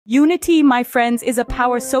Unity, my friends, is a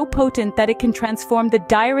power so potent that it can transform the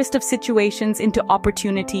direst of situations into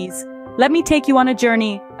opportunities. Let me take you on a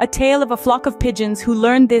journey, a tale of a flock of pigeons who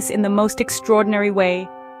learned this in the most extraordinary way.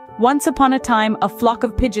 Once upon a time, a flock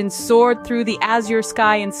of pigeons soared through the azure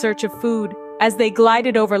sky in search of food. As they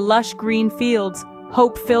glided over lush green fields,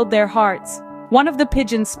 hope filled their hearts. One of the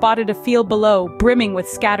pigeons spotted a field below, brimming with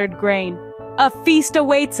scattered grain. "A feast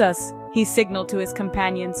awaits us," he signaled to his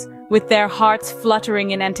companions. With their hearts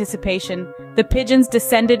fluttering in anticipation, the pigeons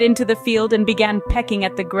descended into the field and began pecking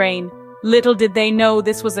at the grain. Little did they know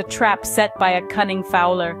this was a trap set by a cunning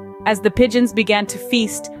fowler. As the pigeons began to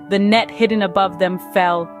feast, the net hidden above them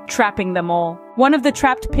fell, trapping them all. One of the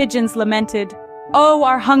trapped pigeons lamented, "Oh,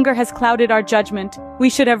 our hunger has clouded our judgment. We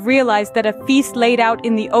should have realized that a feast laid out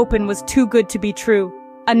in the open was too good to be true."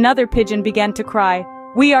 Another pigeon began to cry,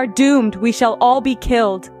 "We are doomed, we shall all be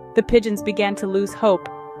killed." The pigeons began to lose hope.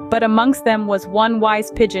 But amongst them was one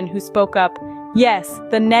wise pigeon who spoke up, "Yes,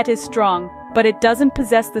 the net is strong, but it doesn't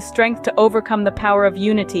possess the strength to overcome the power of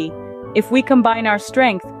unity. If we combine our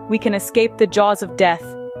strength, we can escape the jaws of death."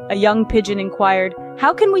 A young pigeon inquired,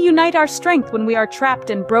 "How can we unite our strength when we are trapped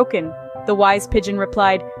and broken?" The wise pigeon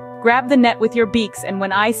replied, "Grab the net with your beaks, and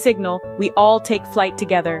when I signal, we all take flight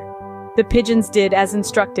together." The pigeons did as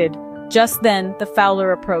instructed. Just then, the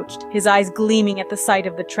fowler approached, his eyes gleaming at the sight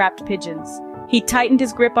of the trapped pigeons. He tightened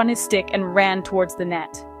his grip on his stick and ran towards the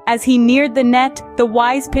net. As he neared the net, the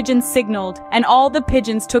wise pigeon signaled, and all the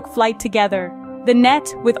pigeons took flight together. The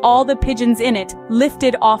net, with all the pigeons in it,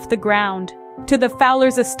 lifted off the ground. To the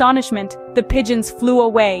fowler's astonishment, the pigeons flew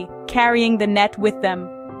away, carrying the net with them.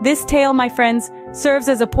 This tale, my friends, serves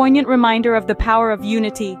as a poignant reminder of the power of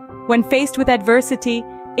unity. When faced with adversity,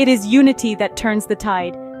 it is unity that turns the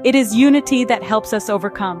tide. It is unity that helps us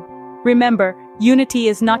overcome. Remember, unity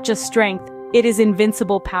is not just strength, it is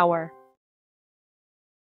invincible power.